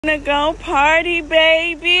Gonna go party,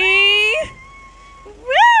 baby. Woo, woo,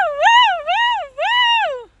 woo,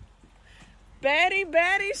 woo. Betty,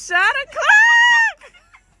 shot o'clock.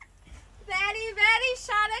 Betty,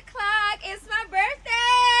 shot o'clock. It's my birthday.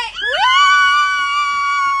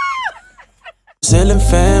 Ceiling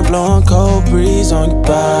fan blowing cold breeze on your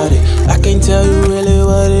body. I can't tell you really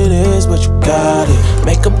what it is, but you got it.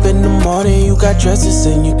 Makeup in the morning, you got dresses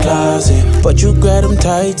in your closet, but you grab them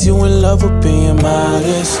tight, you in love with being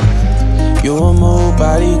modest. You a move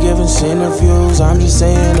body giving interviews. I'm just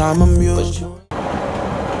saying I'm amused.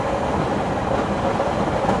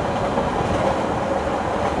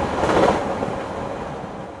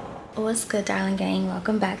 What's good, darling gang?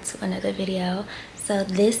 Welcome back to another video. So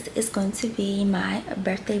this is going to be my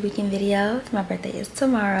birthday weekend video. My birthday is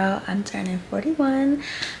tomorrow. I'm turning 41.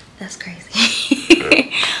 That's crazy.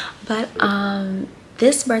 But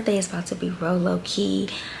this birthday is about to be real low-key,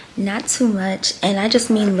 not too much, and I just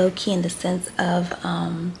mean low-key in the sense of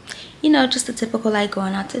you know, just the typical like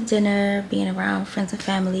going out to dinner, being around friends and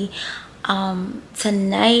family.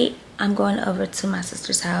 Tonight I'm going over to my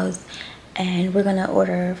sister's house and we're gonna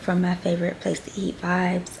order from my favorite place to eat,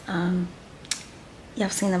 Vibes. Y'all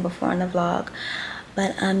seen them before in the vlog,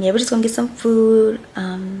 but yeah, we're just gonna get some food.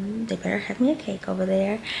 They better have me a cake over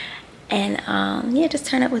there, and yeah, just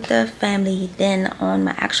turn up with the family. Then on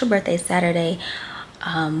my actual birthday, Saturday,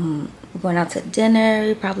 we're going out to dinner.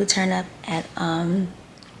 We probably turn up at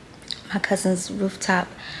my cousin's rooftop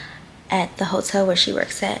at the hotel where she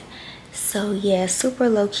works at. So yeah, super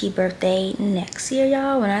low-key birthday next year,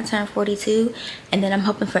 y'all, when I turn 42. And then I'm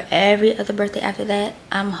hoping for every other birthday after that,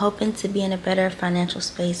 I'm hoping to be in a better financial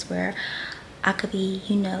space where I could be,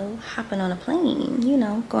 you know, hopping on a plane, you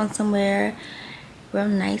know, going somewhere real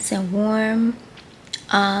nice and warm.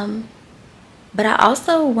 But I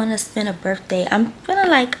also want to spend a birthday, I'm feeling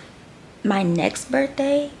like my next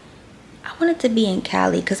birthday, I want it to be in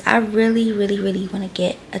Cali, because I really want to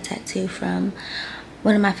get a tattoo from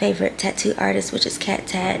one of my favorite tattoo artists, which is Cat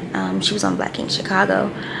Tat. She was on Black Ink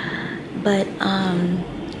Chicago. But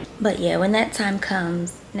yeah, when that time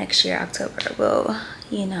comes next year, October, we'll,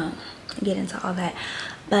 you know, get into all that.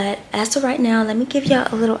 But as of right now, let me give y'all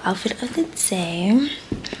a little outfit of the day.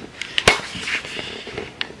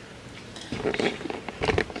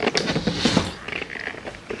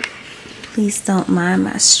 Please don't mind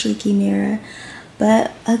my streaky mirror.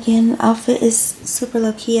 But again, outfit is super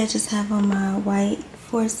low-key. I just have on my white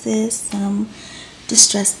Forces, some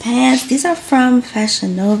distressed pants. These are from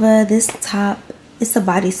Fashion Nova. This top, it's a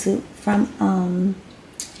bodysuit from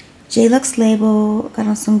J-Lux label. Got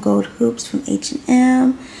on some gold hoops from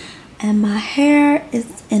H&M. And my hair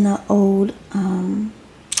is in an old, I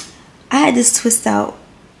had this twist out.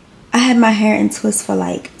 I had my hair in twist for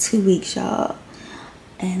like 2 weeks, y'all.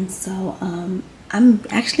 And so I'm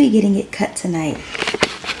actually getting it cut tonight.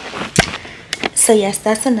 So yes,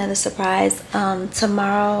 that's another surprise.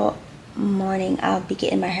 Tomorrow morning I'll be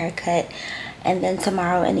getting my hair cut, and then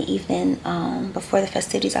tomorrow in the evening, before the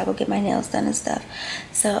festivities, I will get my nails done and stuff.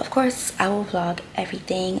 So of course I will vlog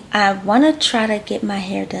everything. I want to try to get my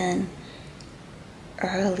hair done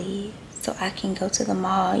early so I can go to the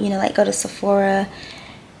mall, you know, like go to Sephora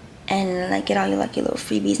and like get all your like your little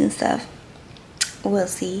freebies and stuff. We'll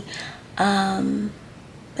see.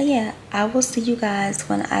 But yeah, I will see you guys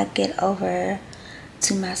when I get over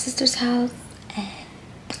to my sister's house, and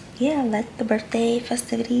yeah, let the birthday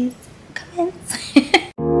festivities commence.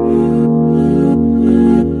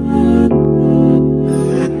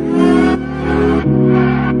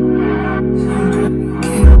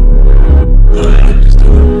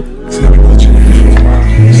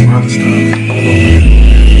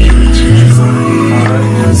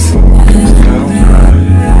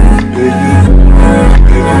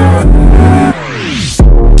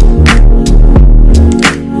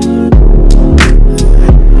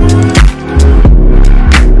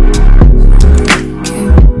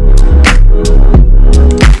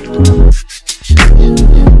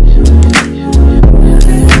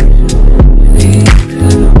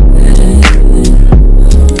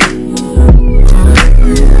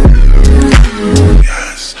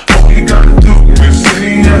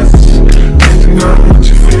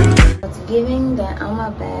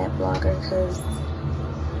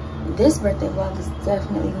 This birthday vlog is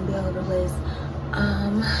definitely gonna be all over the place.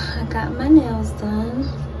 I got my nails done,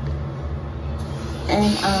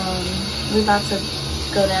 and we're about to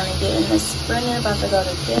go down and get in the Springer, about to go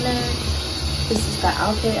to dinner. This is the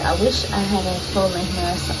outfit. I wish I had a full length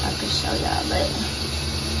mirror so I could show y'all, but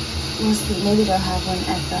we'll see. Maybe they'll have one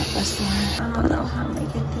at that restaurant. I don't know how I'm gonna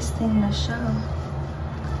get this thing to show.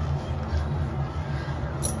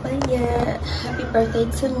 But But yeah, happy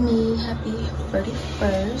birthday to me. Happy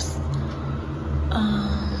 31st.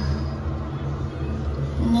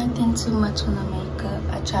 Nothing too much on the makeup.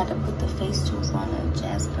 I tried to put the face tools on and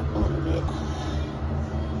jazz it up a little bit.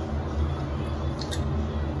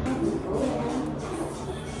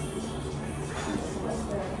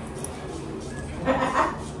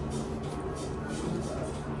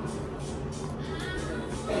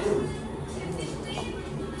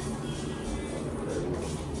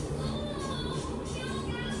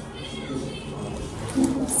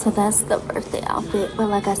 So that's the birthday outfit. But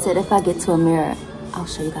like I said, if I get to a mirror, I'll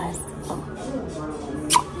show you guys. Oh.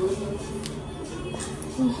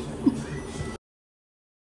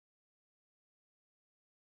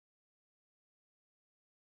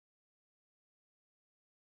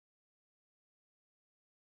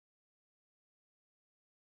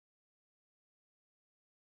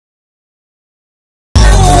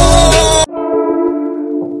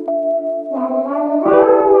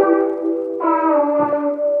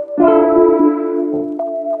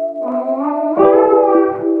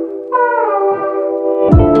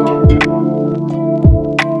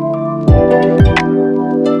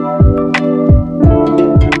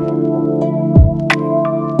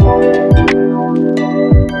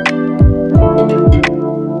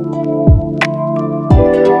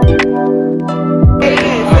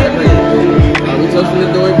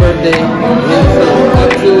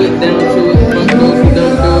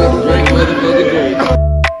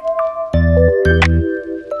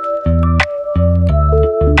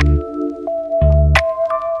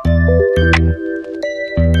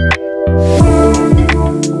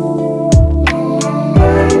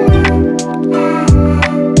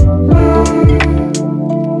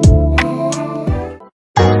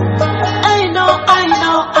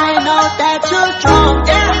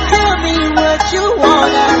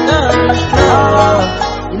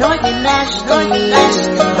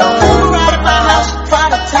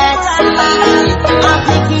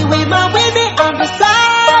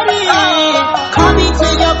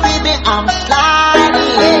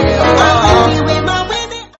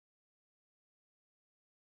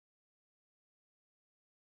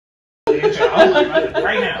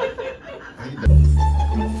 Right now.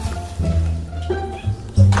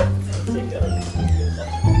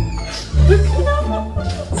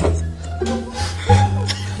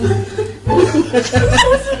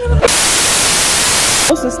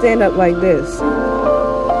 Supposed to stand up like this,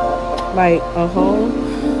 like a hole.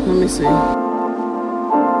 Let me see.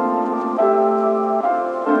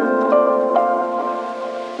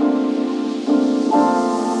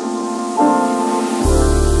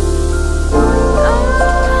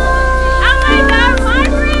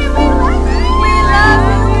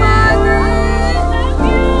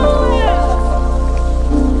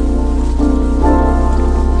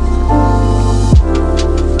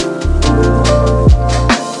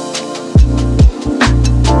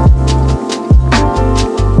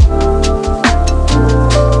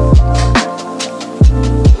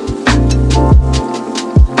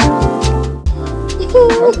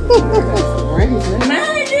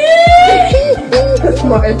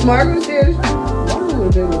 If Margaret was here, Margaret would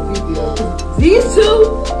have been with Fifi though. These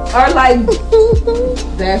two are like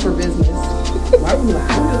bad for business. Margaret was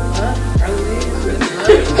like, I'm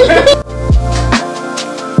just